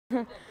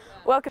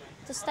Welcome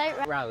to State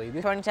Rally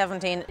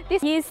 2017.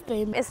 This year's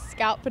theme is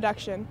Scout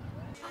Production.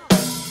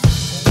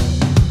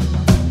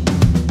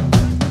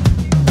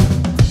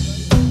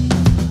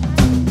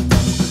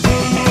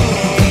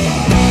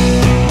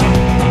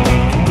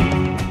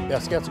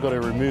 Our scouts have got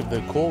to remove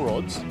the core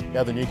rods out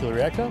of the nuclear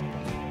reactor.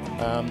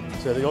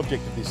 So the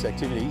object of this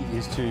activity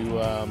is to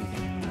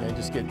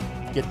just get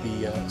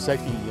the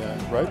safety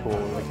rope, or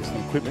I guess the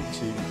equipment,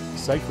 to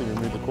safely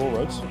remove the core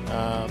rods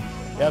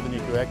out of the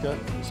nuclear reactor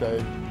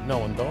so no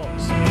one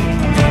dies.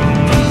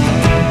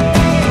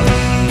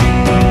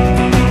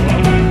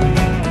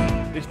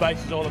 This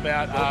base is all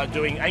about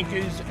doing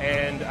anchors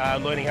and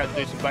learning how to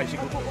do some basic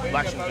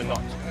lashings and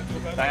knots.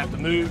 They have to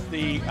move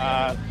the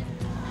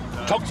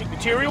toxic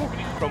material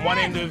from one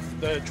end of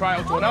the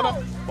trail to another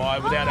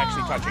without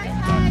actually touching it.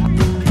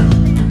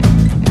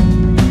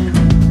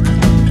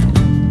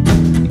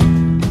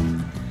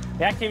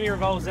 The activity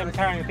revolves them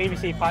carrying a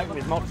PVC pipe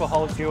with multiple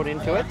holes drilled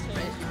into it,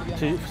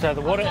 so the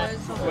water,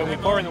 when we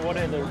pour in the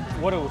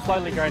water will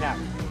slowly drain out.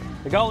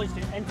 The goal is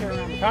to enter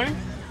around the cone,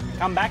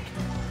 come back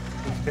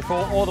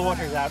before all the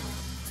water is out.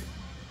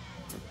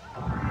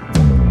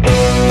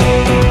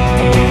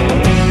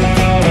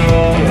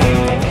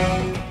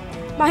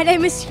 My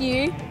name is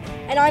Hugh,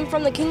 and I'm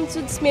from the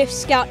Kingswood Smith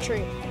Scout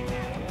Troop.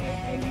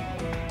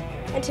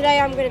 And today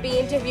I'm going to be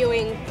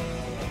interviewing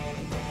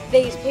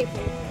these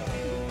people.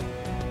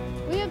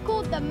 We are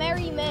called the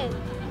Merry Men.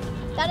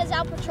 That is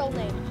our patrol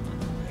name.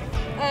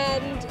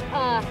 And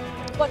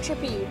what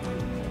troop are you?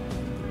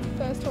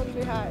 First one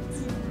through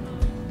Heights.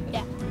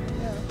 Yeah.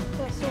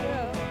 First one.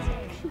 Yeah.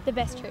 The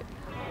best troop.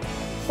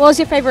 What was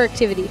your favourite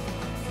activity?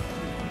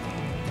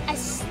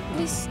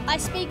 I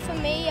speak for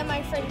me and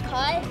my friend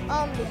Kai.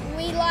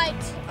 We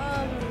liked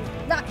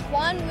Rack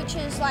 1, which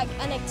is like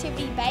an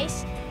activity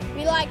base.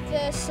 We liked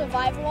the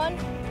survival one.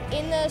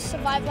 In the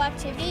survival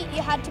activity,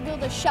 you had to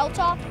build a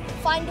shelter,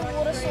 find a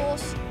water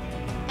source,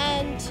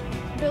 and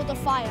build a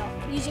fire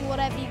using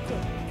whatever you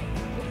could.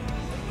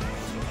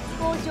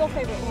 What was your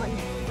favourite one?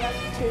 Rack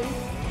 2.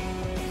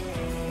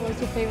 What was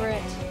your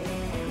favourite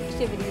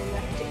activity in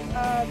Rack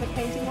 2? The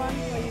painting one,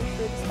 where you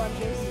threw the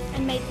sponges.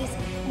 And made this,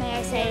 may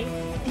I say,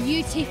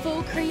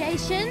 beautiful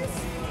creations.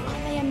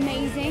 Aren't they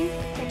amazing?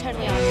 They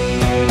totally are.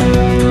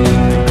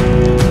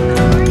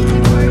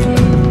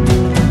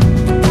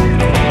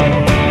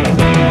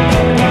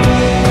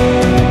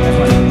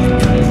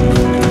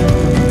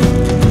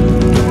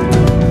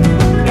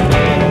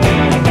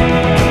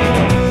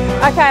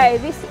 Okay,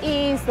 this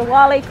is the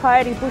Wile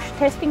Coyote Bush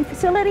Testing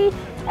Facility.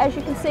 As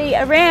you can see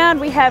around,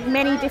 we have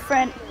many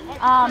different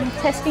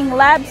testing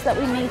labs that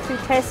we need to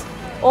test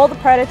all the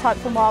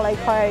prototypes from Wile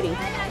Coyote.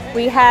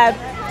 We have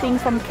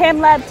things from chem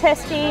lab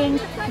testing,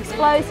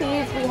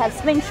 explosives, we have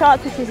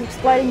slingshots, which is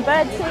exploding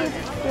bird seeds.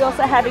 We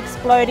also have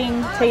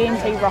exploding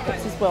TNT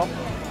rockets as well.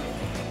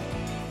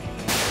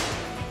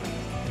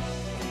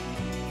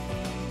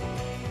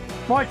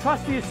 My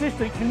trusty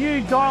assistant, can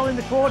you dial in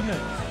the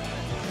coordinates?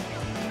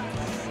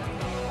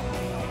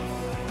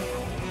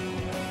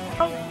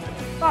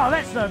 Oh,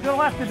 that's no good. I'll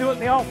have to do it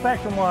the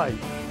old-fashioned way.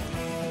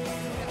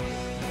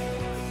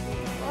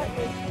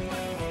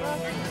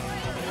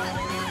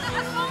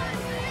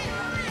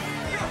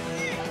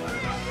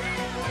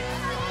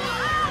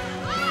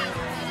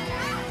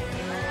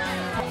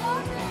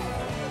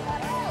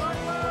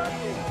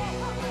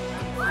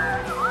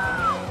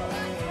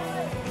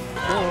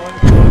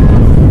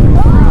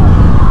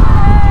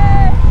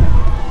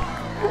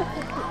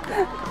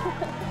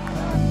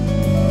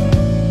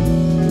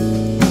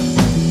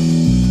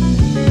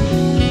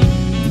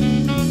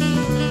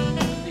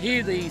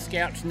 Here the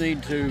scouts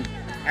need to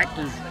act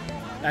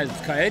as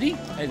coyote,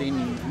 as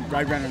in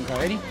roadrunner and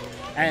coyote,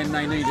 and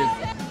they need to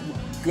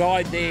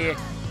guide their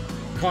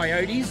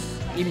coyotes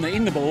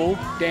in the ball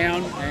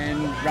down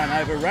and run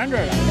over a run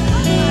road.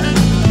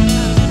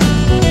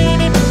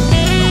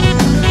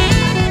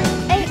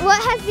 And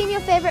what has been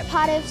your favourite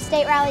part of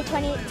State Rally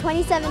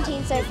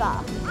 2017 so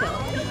far?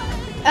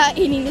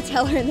 Eating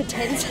Nutella in the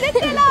tent.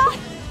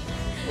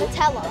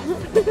 Nutella.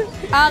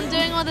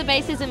 Doing all the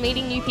bases and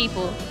meeting new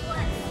people.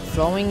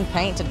 Throwing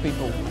paint at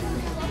people.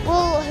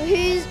 Well,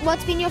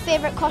 what's been your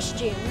favourite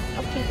costume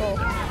of people?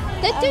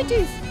 The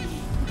tutus.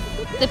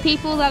 The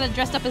people that are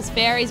dressed up as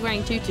fairies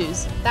wearing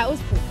tutus. That was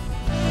cool.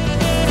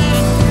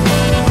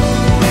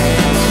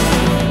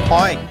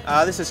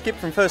 Hi, this is Skip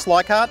from First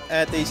Leichhardt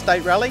at the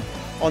State Rally.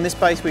 On this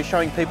base we're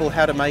showing people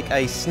how to make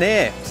a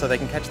snare so they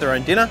can catch their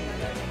own dinner.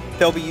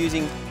 They'll be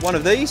using one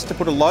of these to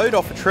put a load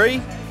off a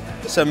tree,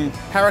 some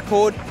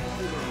paracord,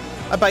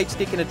 a bait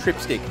stick and a trip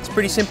stick. It's a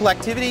pretty simple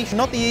activity,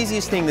 not the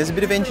easiest thing. There's a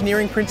bit of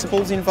engineering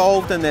principles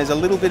involved and there's a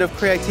little bit of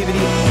creativity.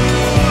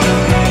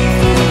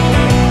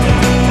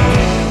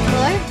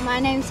 Hello, my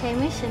name's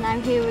Hamish and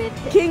I'm here with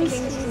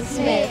Kingswood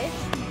Smith.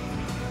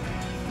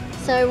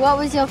 So what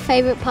was your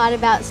favourite part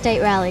about State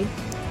Rally?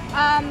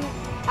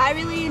 I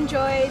really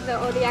enjoyed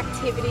all the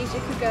activities you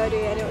could go to,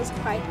 and it was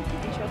quite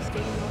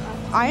interesting.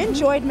 I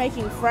enjoyed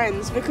making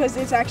friends because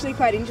it's actually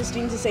quite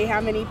interesting to see how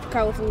many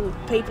colourful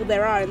people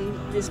there are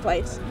in this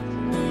place.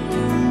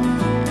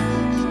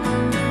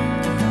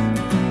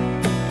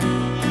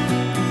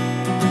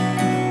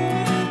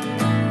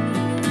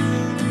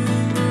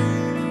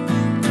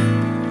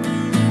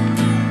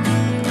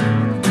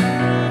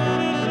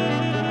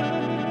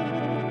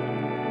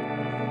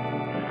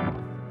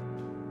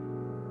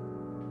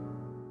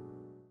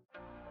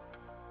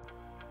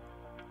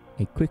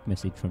 A quick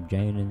message from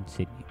JNN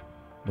Sydney.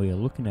 We are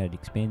looking at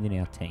expanding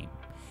our team.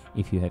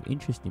 If you have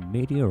interest in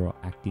media or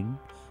acting,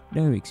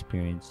 no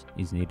experience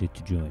is needed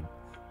to join.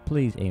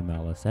 Please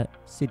email us at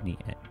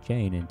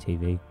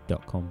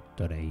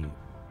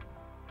sydney@jnntv.com.au.